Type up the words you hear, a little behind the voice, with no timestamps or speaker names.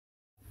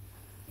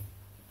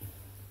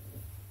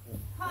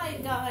Hi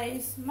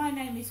guys, my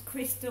name is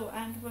Crystal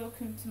and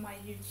welcome to my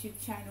YouTube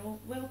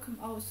channel. Welcome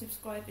old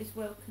subscribers,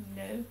 welcome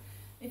new.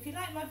 If you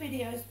like my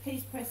videos,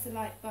 please press the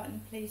like button,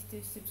 please do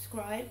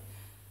subscribe.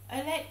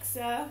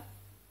 Alexa,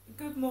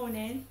 good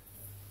morning.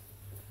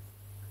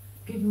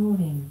 Good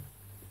morning.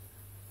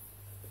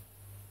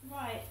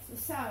 Right,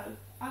 so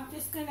I'm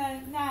just going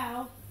to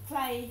now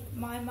play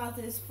my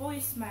mother's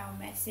voicemail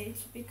message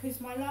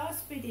because my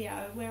last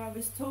video where I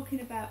was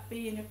talking about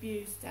being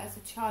abused as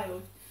a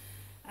child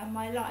and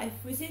my life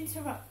was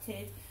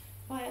interrupted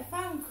by a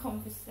phone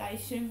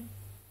conversation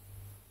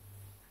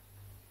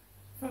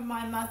from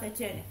my mother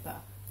Jennifer.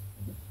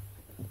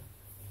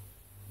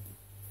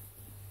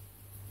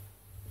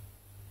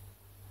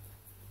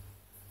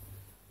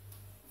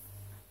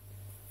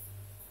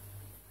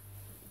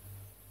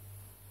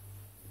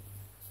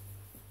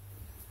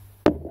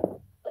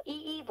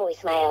 EE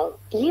voicemail.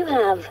 You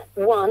have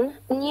one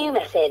new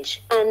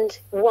message and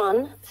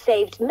one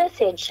saved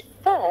message.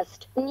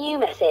 First new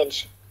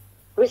message.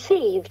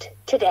 Received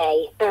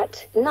today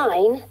at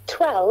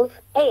 9:12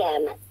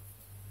 a.m.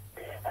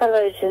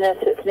 Hello,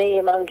 Jeanette. It's me,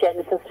 your mum,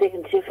 Jennifer,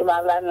 speaking to you from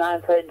our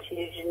landline phone to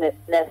you,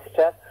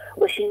 Jeanette.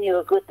 Wishing you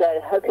a good day.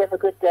 Hope you have a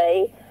good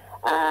day.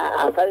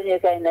 I'll phone you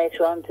again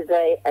later on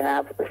today, and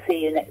I'll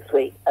see you next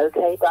week.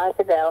 Okay, bye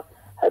for now.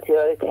 Hope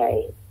you're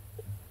okay.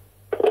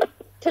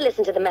 To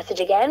listen to the message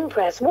again,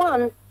 press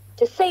 1.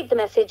 To save the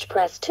message,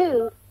 press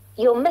 2.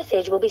 Your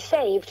message will be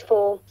saved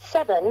for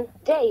 7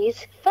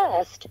 days.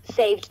 First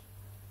saved.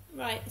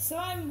 Right, so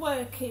I'm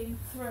working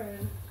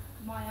through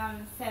my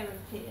own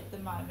therapy at the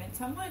moment.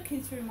 I'm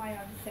working through my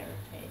own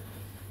therapy.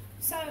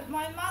 So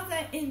my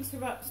mother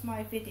interrupts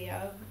my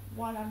video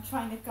while I'm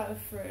trying to go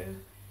through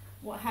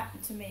what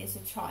happened to me as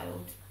a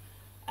child.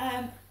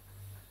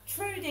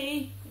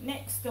 Trudy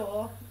next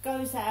door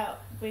goes out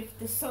with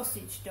the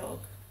sausage dog,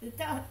 the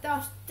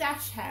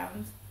dash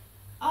hound,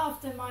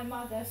 after my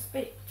mother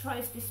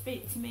tries to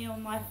speak to me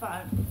on my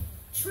phone.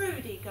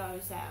 Trudy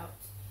goes out.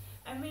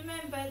 And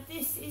remember,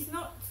 this is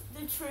not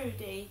the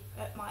Trudy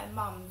at my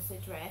mum's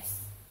address,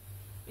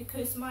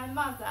 because my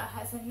mother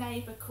has a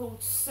neighbour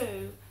called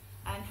Sue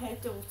and her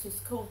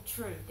daughter's called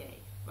Trudy,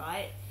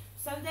 right?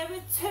 So there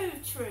are two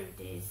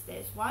Trudys.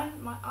 There's one,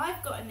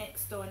 I've got a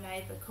next door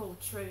neighbour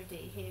called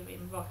Trudy here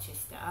in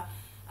Rochester,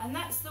 and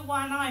that's the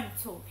one I'm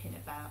talking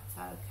about,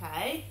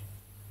 okay?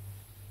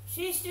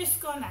 She's just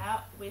gone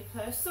out with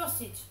her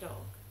sausage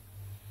dog.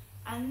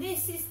 And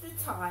this is the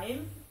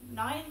time,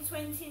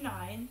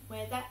 9:29,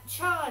 where that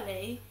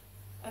Charlie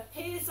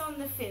appears on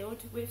the field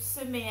with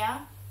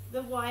Samir,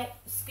 the white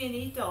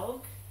skinny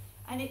dog.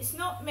 And it's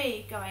not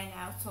me going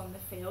out on the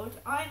field.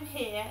 I'm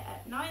here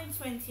at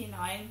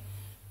 9:29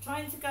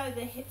 trying to go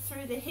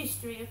through the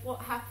history of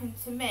what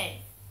happened to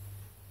me.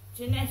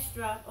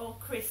 Genestra or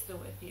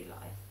Crystal, if you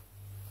like.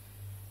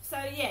 So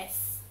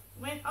yes,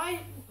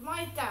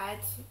 my dad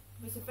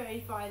was a very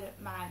violent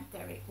man,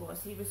 Derek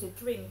was. He was a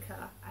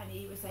drinker and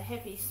he was a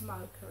heavy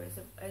smoker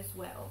as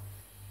well.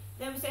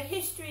 There was a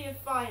history of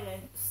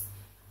violence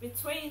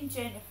between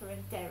Jennifer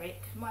and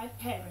Derek, my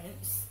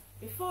parents,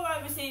 before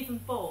I was even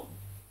born.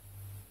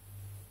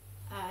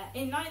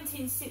 In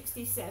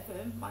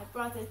 1967, my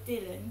brother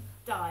Dylan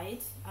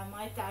died and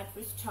my dad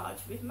was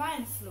charged with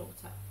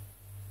manslaughter.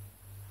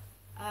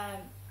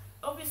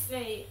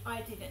 Obviously,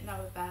 I didn't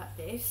know about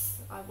this.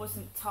 I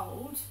wasn't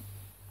told.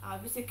 I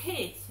was a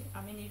kid.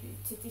 I mean,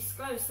 to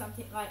disclose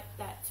something like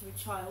that to a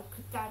child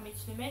could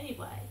damage them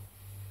anyway.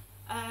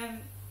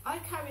 I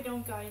carried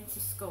on going to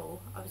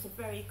school. I was a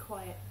very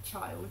quiet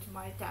child.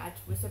 My dad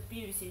was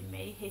abusing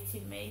me,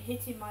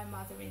 hitting my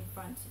mother in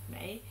front of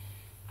me,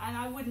 and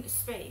I wouldn't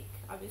speak.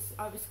 I was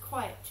a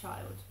quiet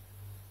child.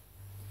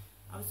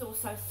 I was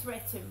also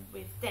threatened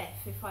with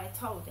death if I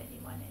told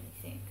anyone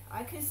anything.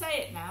 I can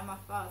say it now, my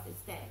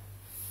father's dead.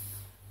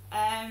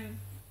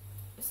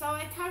 So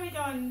I carried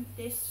on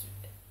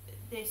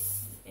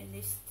in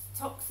this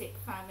toxic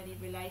family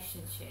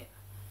relationship.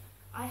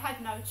 I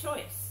had no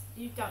choice.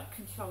 You don't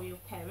control your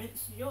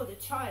parents. You're the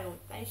child.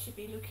 They should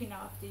be looking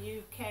after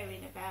you,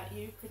 caring about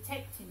you,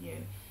 protecting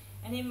you.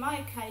 And in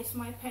my case,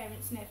 my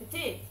parents never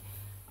did.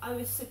 I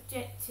was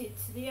subjected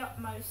to the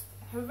utmost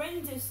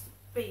horrendous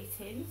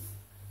beatings.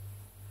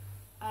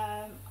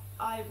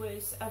 I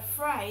was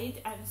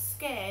afraid and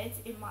scared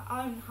in my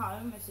own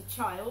home as a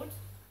child.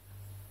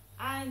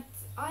 And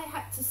I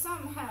had to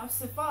somehow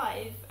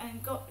survive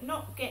and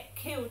not get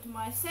killed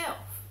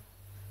myself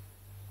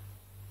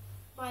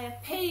by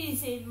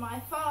appeasing my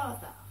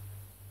father,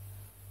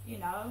 you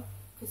know,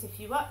 because if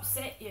you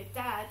upset your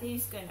dad,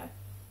 he's going to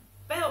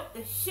belt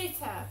the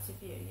shit out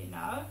of you, you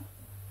know.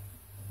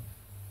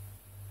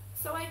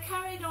 So I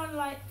carried on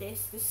like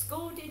this. The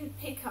school didn't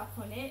pick up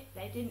on it.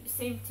 They didn't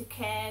seem to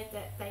care.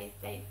 That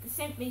they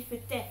sent me for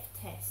deaf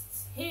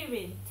tests,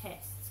 hearing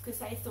tests, because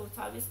they thought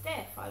I was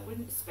deaf. I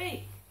wouldn't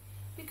speak.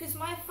 Because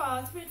my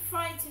father had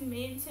frightened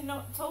me into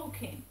not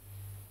talking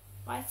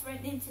by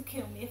threatening to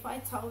kill me if I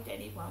told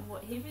anyone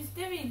what he was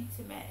doing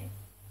to me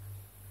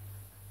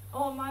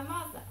or my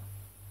mother.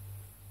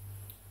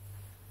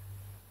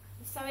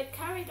 So it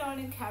carried on,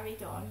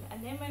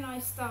 and then when I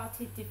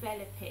started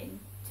developing,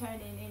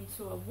 turning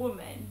into a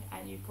woman,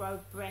 and you grow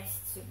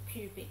breasts and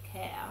pubic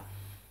hair,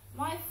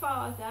 my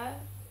father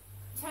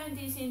turned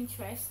his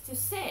interest to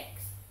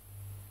sex.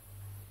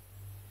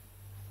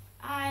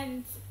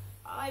 And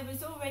I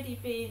was already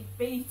being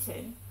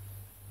beaten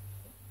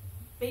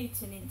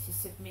into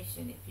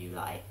submission, if you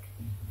like,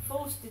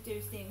 forced to do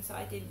things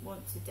I didn't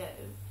want to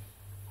do.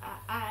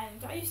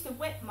 And I used to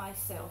wet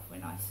myself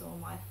when I saw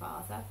my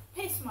father,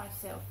 piss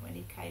myself when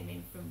he came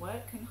in from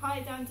work, and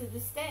hide under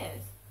the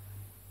stairs.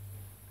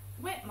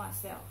 Wet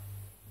myself.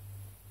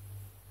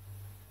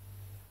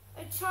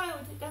 A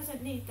child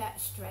doesn't need that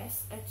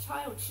stress. A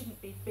child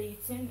shouldn't be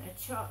beaten. A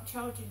child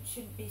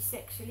shouldn't be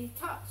sexually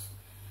touched.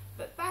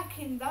 But back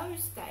in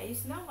those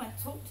days, no one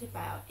talked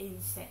about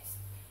incest.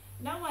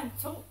 No one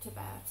talked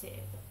about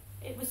it.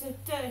 It was a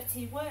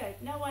dirty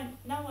word. No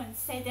one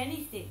said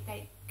anything.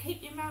 They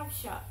keep your mouth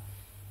shut.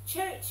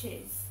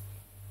 Churches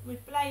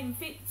would blame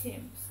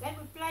victims. They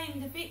would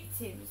blame the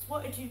victims.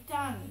 What had you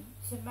done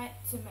to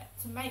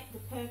make the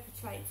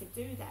perpetrator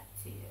do that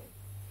to you?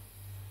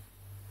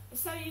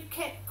 So you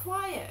kept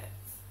quiet.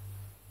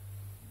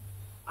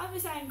 I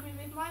was angry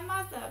with my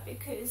mother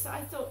because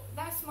I thought,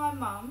 that's my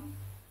mum,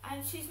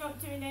 and she's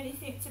not doing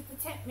anything to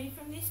protect me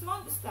from this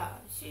monster.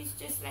 She's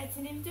just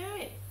letting him do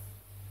it.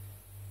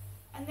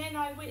 And then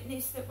I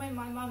witnessed that when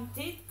my mum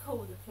did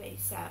call the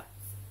police out,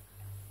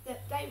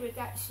 that they would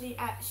actually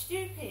act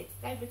stupid.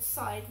 They would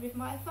side with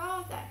my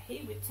father.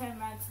 He would turn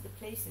around to the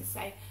police and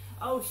say,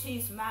 oh,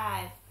 she's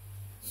mad,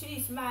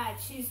 she's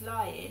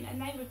lying,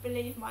 and they would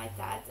believe my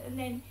dad and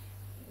then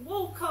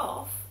walk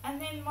off,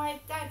 and then my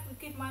dad would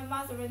give my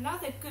mother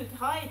another good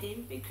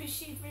hiding because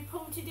she'd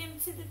reported him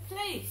to the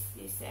police,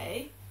 you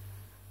see.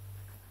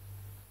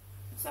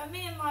 So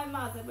me and my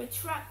mother were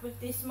trapped with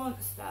this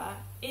monster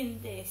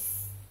in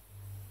this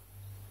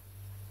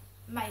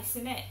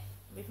masonette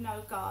with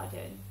no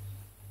garden,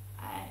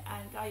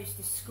 and I used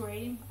to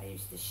scream, I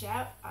used to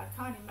shout. I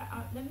can't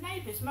imagine, the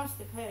neighbours must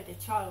have heard a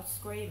child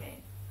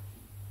screaming.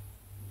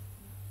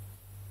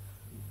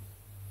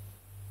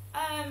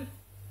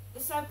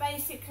 So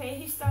basically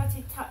he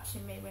started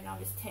touching me when I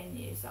was 10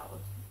 years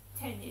old.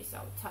 10 years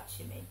old,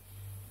 touching me,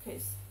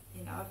 because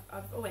you know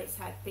I've always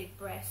had big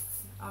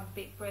breasts. I'm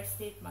big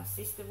breasted, my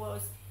sister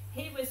was.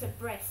 He was a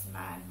breast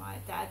man, my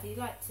dad. He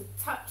liked to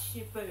touch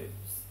your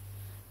boobs,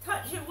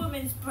 touch a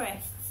woman's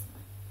breasts.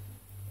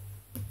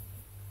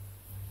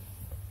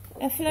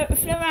 A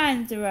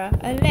philanderer,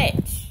 a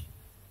lech,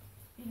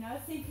 you know,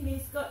 thinking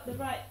he's got the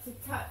right to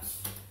touch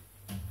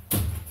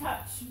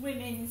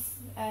women's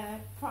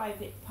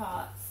private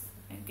parts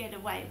and get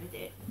away with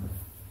it.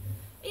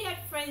 He had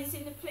friends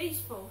in the police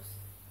force.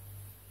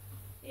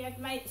 He had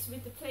mates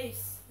with the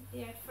police.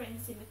 He had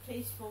friends in the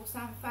police force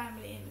and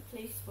family in the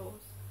police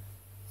force.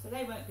 So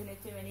they weren't going to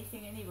do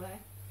anything anyway.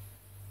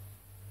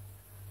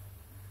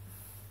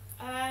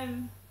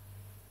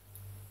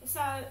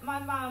 So my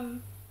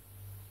mum,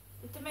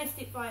 the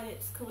domestic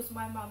violence caused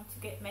my mum to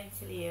get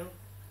mentally ill,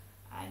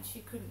 and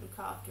she couldn't look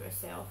after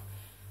herself.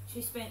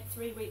 She spent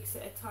 3 weeks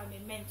at a time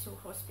in mental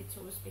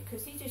hospitals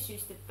because he just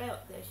used to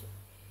belt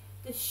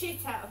the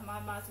shit out of my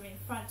mother in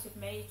front of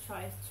me,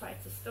 tried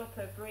to stop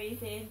her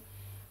breathing,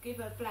 give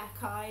her black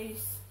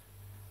eyes,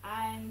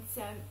 and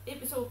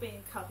it was all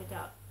being covered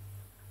up.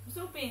 It was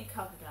all being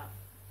covered up.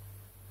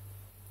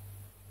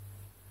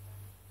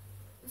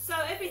 So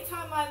every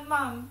time my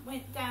mum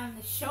went down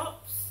the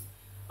shops,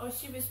 or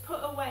she was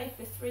put away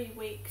for 3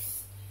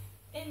 weeks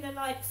in the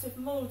likes of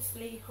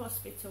Maudsley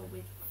Hospital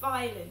with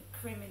violent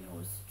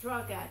criminals,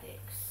 drug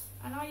addicts,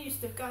 and I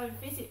used to go and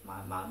visit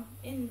my mum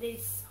in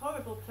this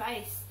horrible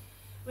place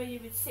where you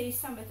would see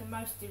some of the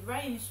most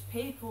deranged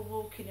people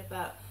walking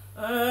about,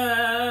 and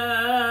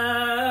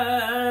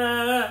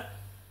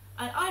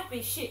I'd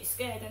be shit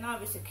scared, and I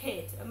was a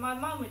kid, and my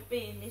mum would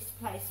be in this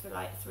place for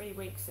like 3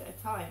 weeks at a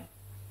time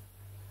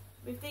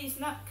with these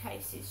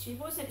nutcases. She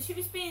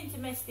was being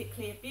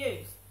domestically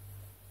abused.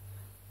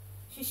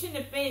 She shouldn't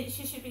have been.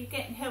 She should be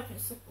getting help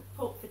and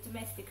support for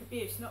domestic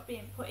abuse, not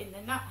being put in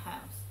the nut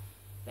house.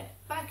 But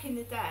back in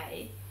the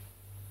day,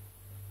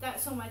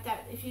 that's all my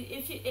dad.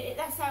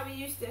 That's how he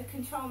used to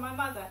control my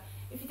mother.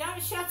 If you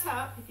don't shut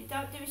up, if you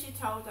don't do as you're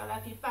told, I'll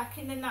have you back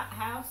in the nut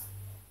house.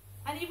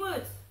 And he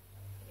would.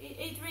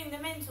 He'd ring the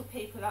mental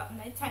people up and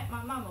they'd take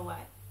my mum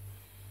away.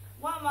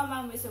 While my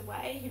mum was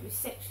away, he was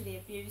sexually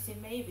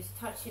abusing me. He was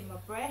touching my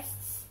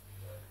breasts.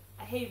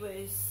 He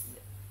was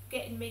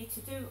getting me to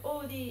do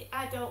all the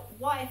adult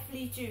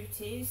wifely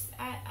duties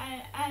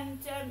and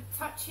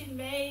touching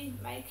me,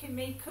 making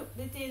me cook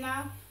the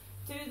dinner,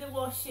 do the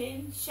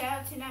washing,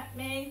 shouting at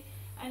me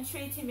and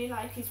treating me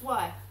like his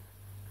wife.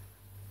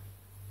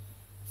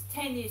 I was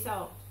 10 years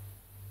old.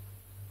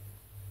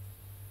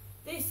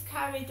 This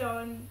carried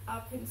on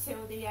up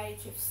until the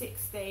age of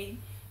 16,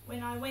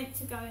 when I went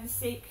to go and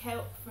seek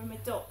help from a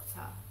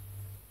doctor.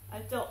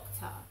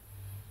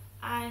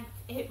 And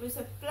it was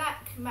a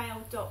black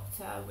male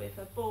doctor with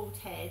a bald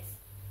head,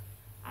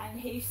 and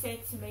he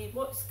said to me,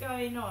 what's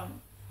going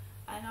on?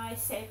 and I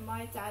said,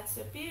 my dad's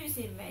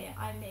abusing me,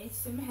 I need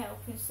some help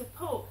and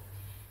support.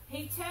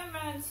 He turned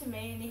around to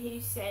me and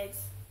he said,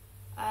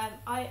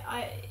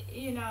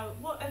 you know,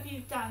 what have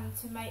you done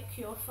to make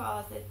your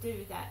father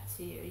do that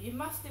to you? You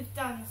must have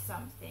done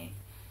something.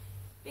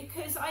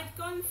 Because I'd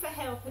gone for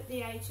help at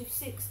the age of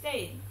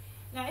 16.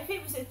 Now, if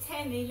it was a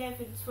 10,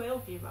 11,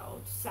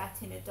 12-year-old sat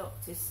in a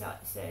doctor's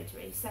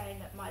surgery saying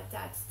that my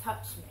dad's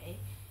touched me,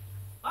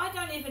 I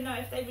don't even know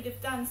if they would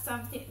have done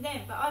something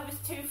then, but I was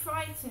too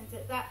frightened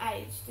at that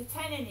age to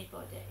tell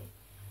anybody.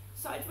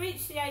 So I'd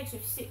reached the age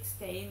of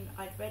 16,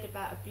 I'd read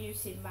about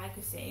abuse in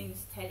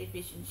magazines,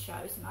 television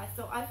shows, and I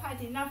thought, I've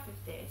had enough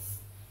of this.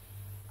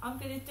 I'm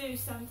going to do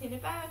something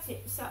about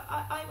it. So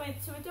I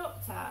went to a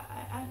doctor,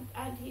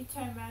 and he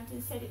turned around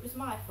and said it was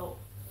my fault.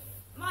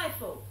 My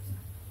fault.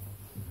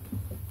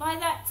 By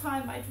that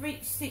time I'd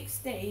reached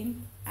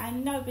 16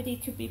 and nobody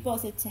could be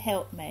bothered to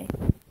help me.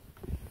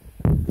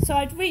 So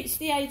I'd reached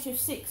the age of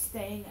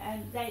 16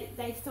 and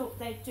they thought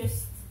they'd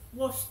just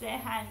washed their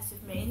hands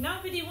of me.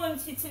 Nobody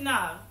wanted to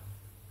know.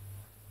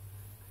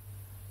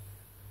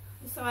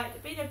 So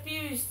I'd been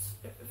abused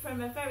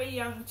from a very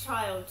young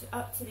child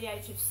up to the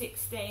age of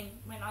 16.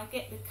 When I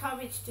get the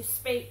courage to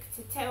speak,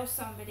 to tell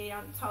somebody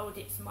I'm told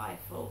it's my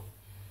fault.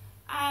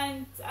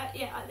 And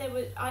yeah,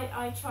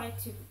 I tried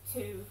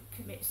to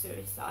commit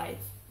suicide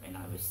when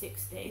I was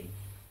 16.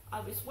 I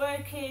was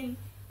working,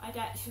 I'd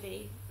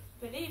actually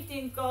believed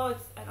in God,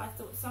 and I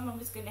thought someone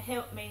was going to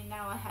help me.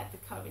 Now I had the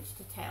courage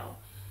to tell.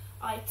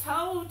 I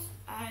told,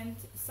 and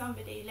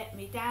somebody let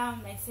me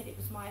down. They said it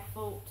was my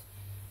fault.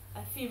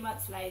 A few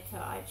months later,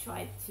 I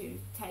tried to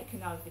take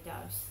an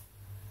overdose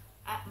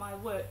at my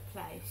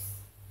workplace.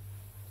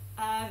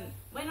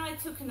 When I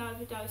took an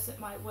overdose at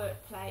my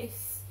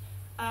workplace,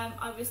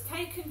 I was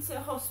taken to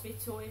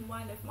hospital in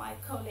one of my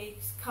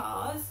colleagues'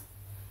 cars.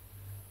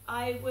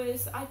 I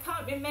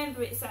can't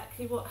remember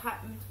exactly what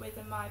happened,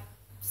 whether my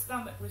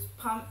stomach was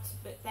pumped,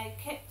 but they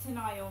kept an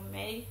eye on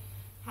me,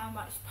 how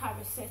much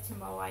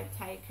paracetamol I'd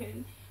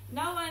taken.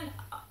 No one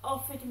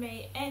offered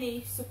me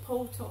any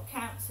support or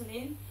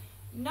counselling.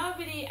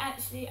 Nobody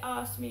actually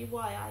asked me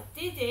why I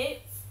did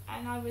it,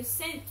 and I was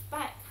sent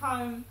back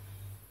home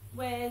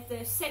where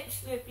the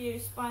sexual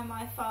abuse by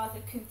my father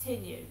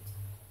continued.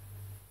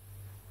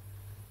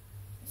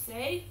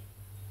 See?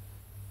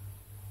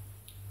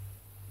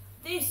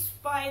 This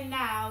by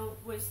now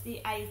was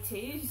the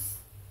 80s,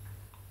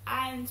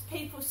 and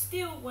people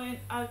still weren't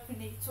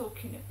openly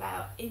talking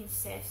about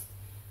incest,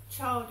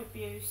 child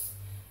abuse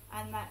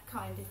and that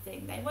kind of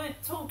thing. They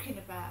weren't talking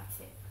about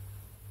it.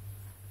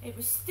 It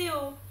was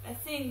still a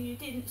thing you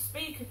didn't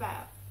speak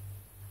about.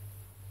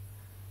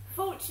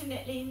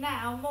 Fortunately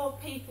now more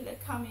people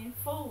are coming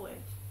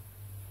forward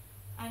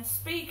and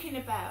speaking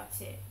about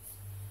it,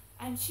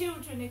 and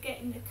children are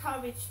getting the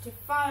courage to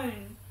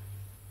phone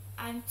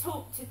and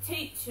talk to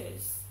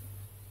teachers.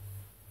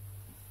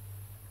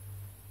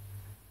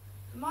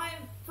 My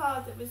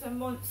father was a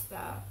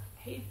monster.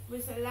 He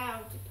was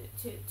allowed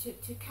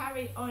to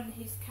carry on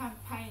his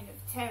campaign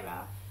of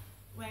terror,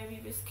 where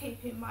he was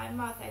keeping my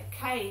mother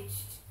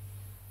caged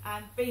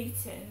and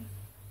beaten,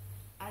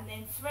 and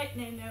then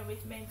threatening her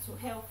with mental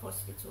health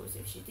hospitals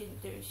if she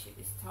didn't do as she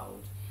was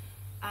told.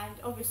 And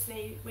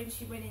obviously when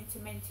she went into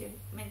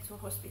mental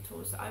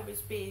hospitals, I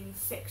was being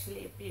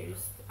sexually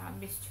abused and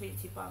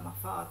mistreated by my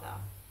father,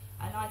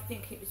 and I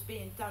think it was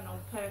being done on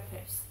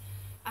purpose.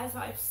 As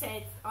I've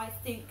said, I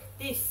think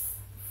this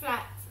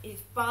flat is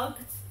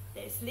bugged.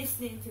 There's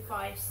listening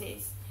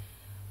devices.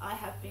 I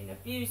have been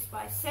abused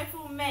by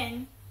several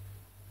men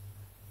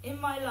in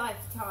my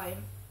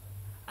lifetime,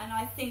 and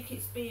I think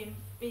it's been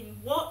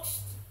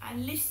watched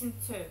and listened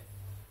to.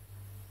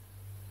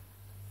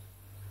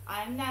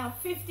 I am now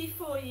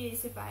 54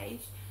 years of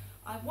age.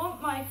 I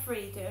want my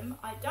freedom.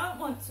 I don't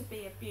want to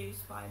be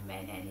abused by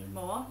men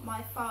anymore.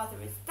 My father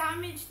has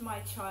damaged my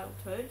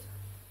childhood.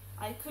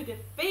 I could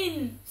have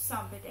been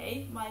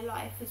somebody. My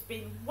life has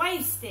been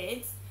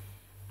wasted,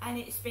 and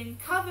it's been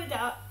covered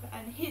up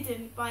and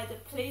hidden by the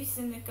police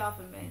and the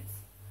government.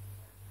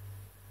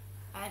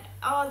 And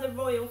are the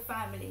royal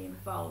family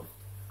involved?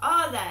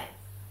 Are they?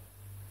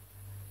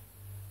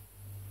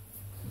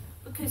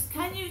 Because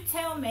can you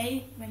tell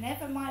me,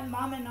 whenever my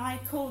mum and I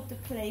called the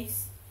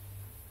police,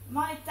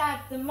 my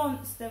dad, the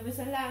monster, was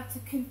allowed to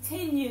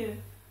continue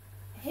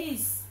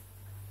his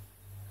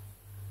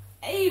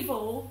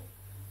evil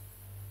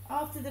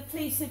after the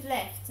police had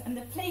left? And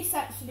the police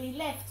actually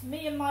left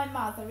me and my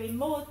mother in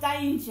more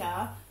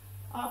danger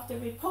after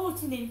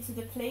reporting him to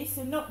the police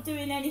and not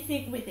doing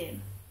anything with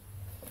him.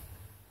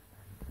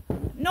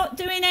 Not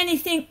doing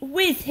anything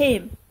with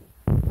him.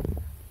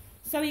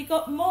 So he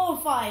got more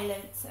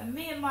violent, and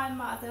me and my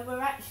mother were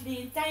actually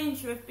in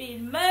danger of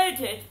being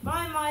murdered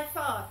by my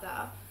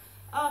father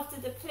after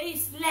the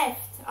police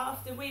left,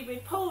 after we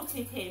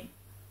reported him.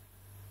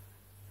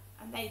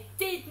 And they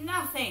did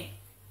nothing.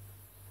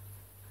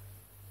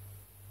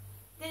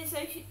 There's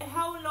a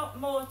whole lot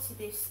more to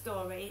this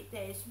story.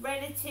 There's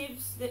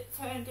relatives that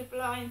turned a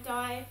blind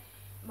eye.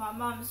 My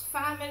mum's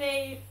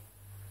family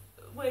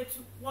would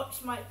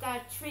watch my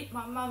dad treat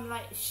my mum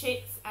like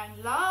shit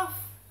and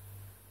laugh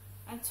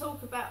and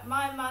talk about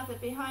my mother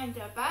behind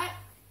her back,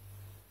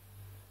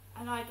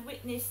 and I'd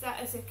witnessed that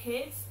as a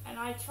kid, and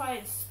I'd try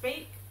and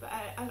speak,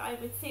 and I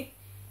would think,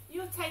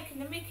 you're taking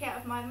the mick out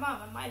of my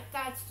mum, and my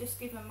dad's just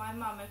given my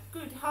mum a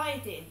good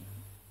hiding.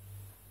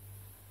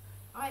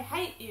 I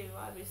hate you,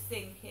 I was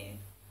thinking.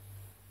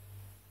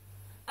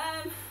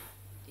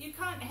 You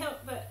can't help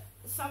but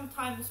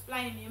sometimes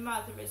blame your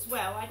mother as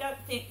well. I don't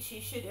think she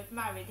should have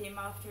married him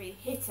after he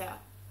hit her.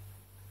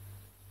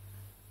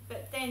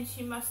 But then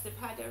she must have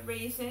had her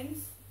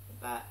reasons.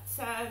 But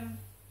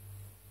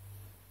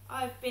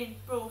I've been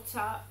brought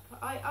up,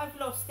 I've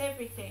lost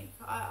everything.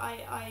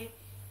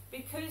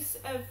 Because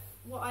of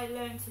what I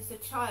learned as a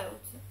child,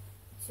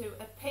 to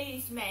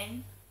appease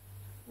men,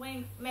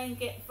 when men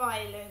get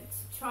violent,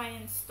 try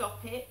and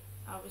stop it.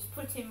 I was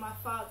put in my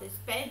father's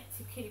bed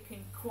to keep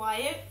him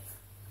quiet.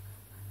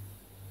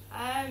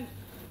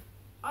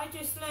 I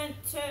just learnt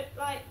to,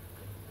 like,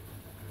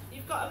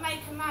 you've got to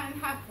make a man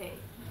happy,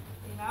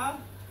 you know.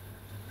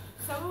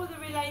 So all the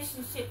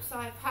relationships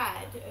I've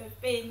had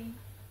have been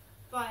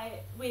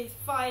with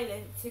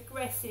violent,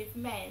 aggressive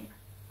men,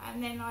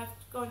 and then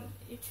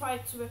you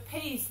tried to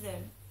appease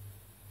them.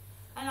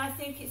 And I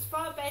think it's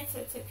far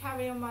better to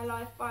carry on my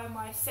life by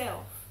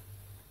myself,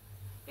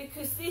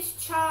 because this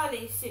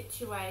Charlie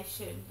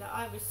situation that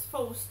I was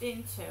forced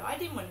into, I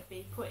didn't want to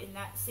be put in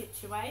that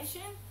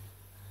situation.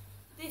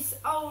 This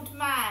old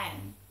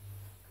man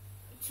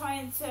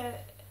trying to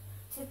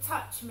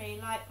touch me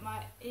like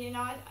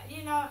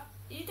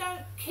you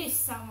don't kiss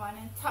someone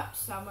and touch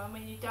someone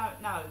when you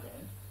don't know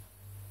them.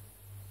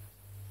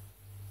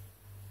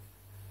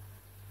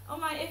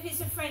 If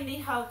it's a friendly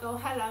hug or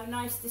hello,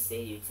 nice to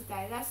see you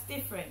today, that's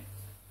different.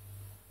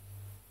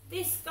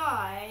 This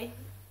guy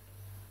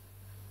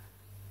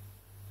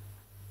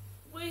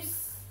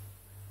was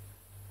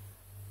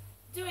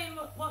doing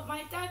what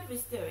my dad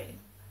was doing.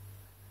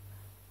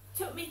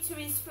 Took me to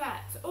his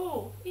flat.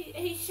 Oh,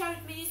 he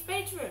showed me his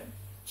bedroom.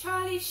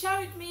 Charlie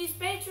showed me his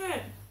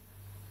bedroom.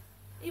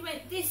 He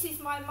went, this is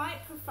my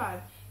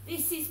microphone.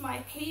 This is my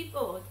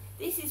keyboard.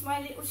 This is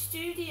my little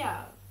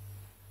studio.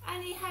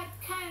 And he had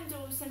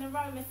candles and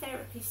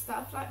aromatherapy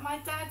stuff like my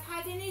dad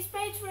had in his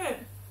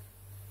bedroom.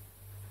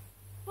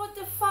 What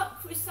the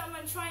fuck was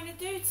someone trying to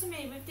do to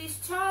me with this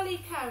Charlie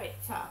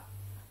character?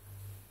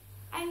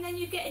 And then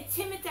you get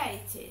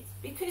intimidated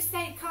because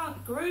they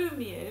can't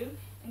groom you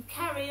and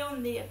carry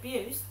on the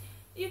abuse.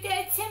 You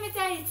get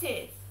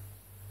intimidated.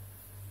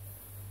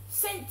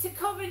 Sent to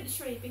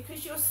Coventry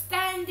because you're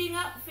standing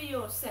up for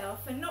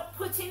yourself and not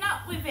putting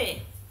up with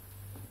it.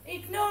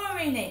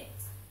 Ignoring it.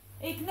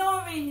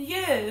 Ignoring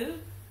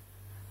you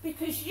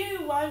because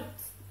you won't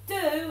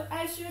do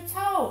as you're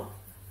told.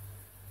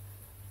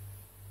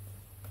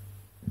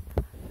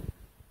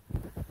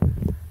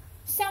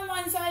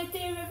 Someone's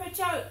idea of a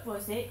joke,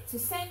 was it, to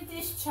send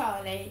this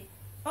Charlie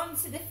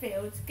onto the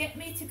field, get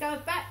me to go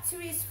back to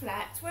his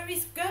flat where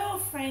his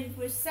girlfriend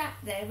was sat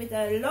there with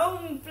her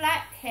long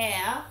black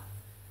hair,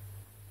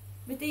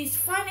 with these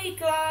funny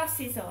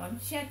glasses on.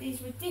 She had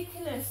these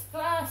ridiculous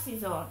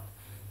glasses on.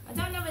 I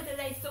don't know whether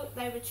they thought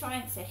they were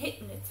trying to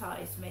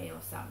hypnotise me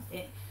or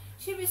something.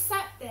 She was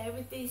sat there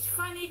with these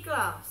funny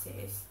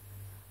glasses,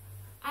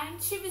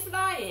 and she was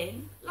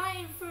lying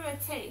through her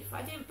teeth.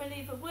 I didn't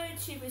believe a word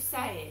she was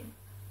saying.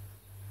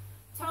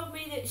 Told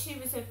me that she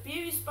was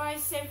abused by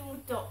several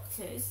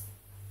doctors.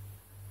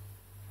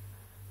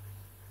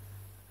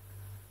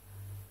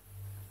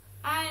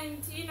 And,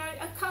 you know,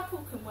 a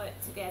couple can work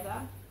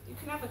together. You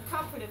can have a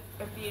couple of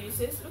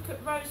abusers. Look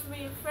at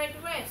Rosemary and Fred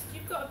West.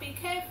 You've got to be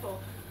careful.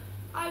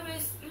 I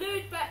was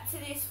lured back to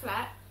this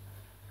flat.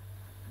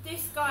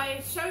 This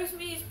guy shows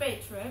me his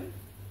bedroom.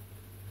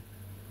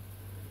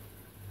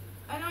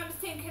 And I'm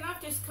thinking,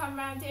 I've just come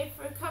round here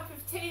for a cup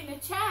of tea and a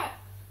chat.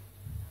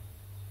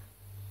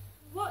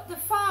 What the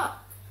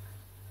fuck?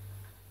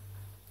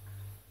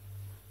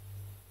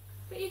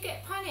 But you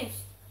get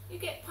punished. You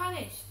get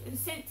punished and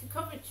sent to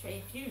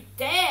Coventry if you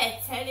dare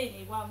tell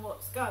anyone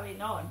what's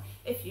going on.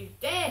 If you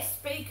dare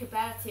speak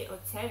about it or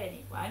tell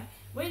anyone,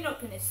 we're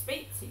not going to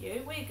speak to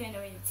you. We're going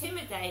to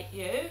intimidate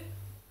you.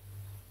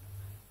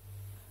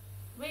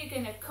 We're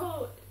going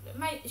to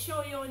make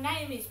sure your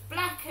name is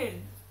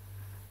blackened.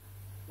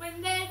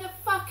 When they're the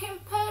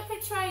fucking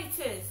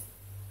perpetrators.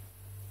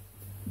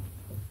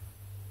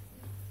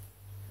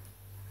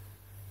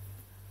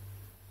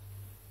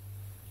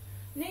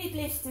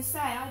 Needless to say,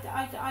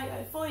 I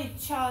avoid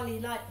Charlie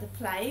like the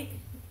plague.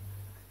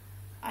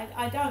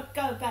 I don't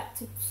go back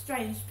to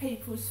strange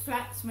people's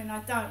flats when I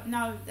don't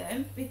know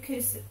them,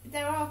 because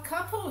there are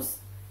couples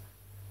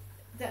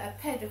that are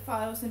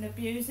pedophiles and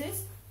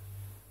abusers.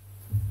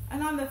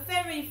 And I'm a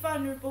very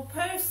vulnerable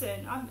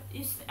person.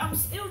 I'm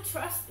still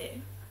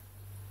trusting.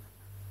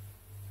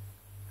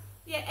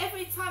 Yet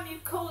every time you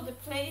call the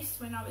police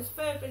when I was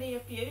verbally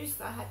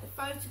abused, I had the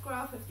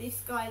photograph of this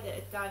guy that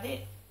had done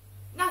it.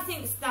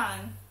 Nothing's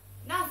done.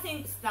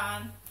 Nothing's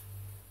done.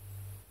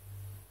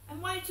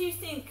 And why do you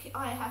think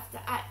I have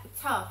to act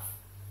tough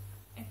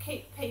and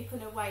keep people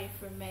away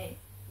from me.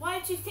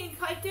 Why do you think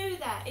I do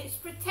that? It's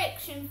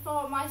protection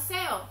for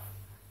myself.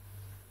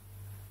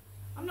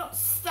 I'm not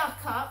stuck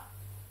up.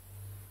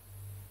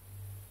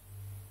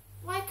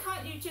 Why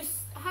can't you just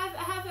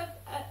have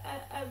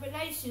a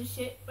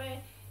relationship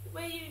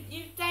where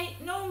you date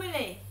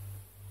normally?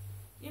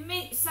 You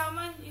meet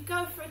someone, you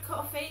go for a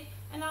coffee,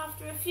 and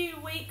after a few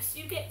weeks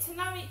you get to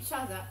know each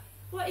other.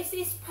 What is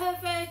this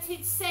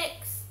perverted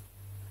sex?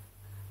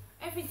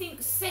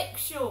 Everything's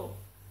sexual.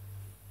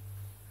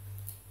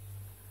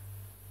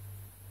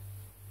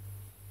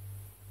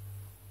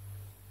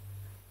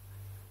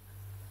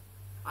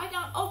 I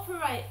don't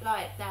operate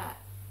like that,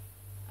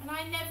 and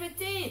I never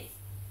did.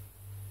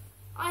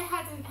 I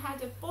hadn't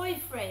had a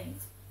boyfriend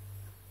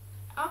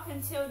up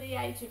until the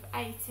age of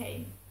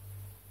 18.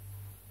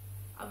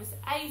 I was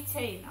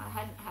 18, I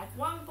hadn't had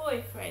one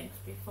boyfriend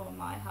before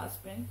my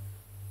husband.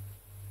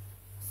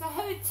 So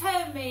who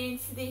turned me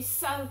into this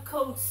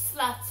so-called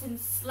slut and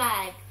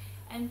slag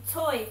and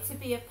toy to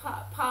be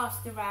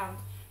passed around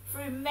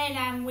through men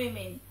and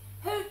women?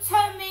 Who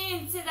turned me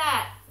into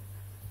that?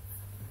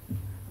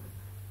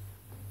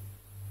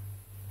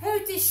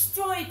 Who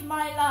destroyed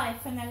my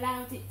life and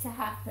allowed it to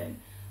happen?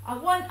 I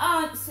want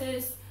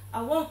answers,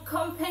 I want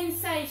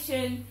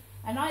compensation,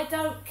 and I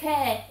don't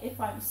care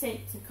if I'm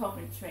sent to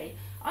Coventry.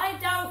 I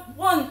don't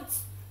want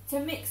to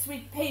mix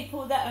with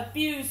people that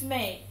abuse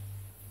me.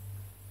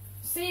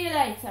 See you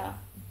later.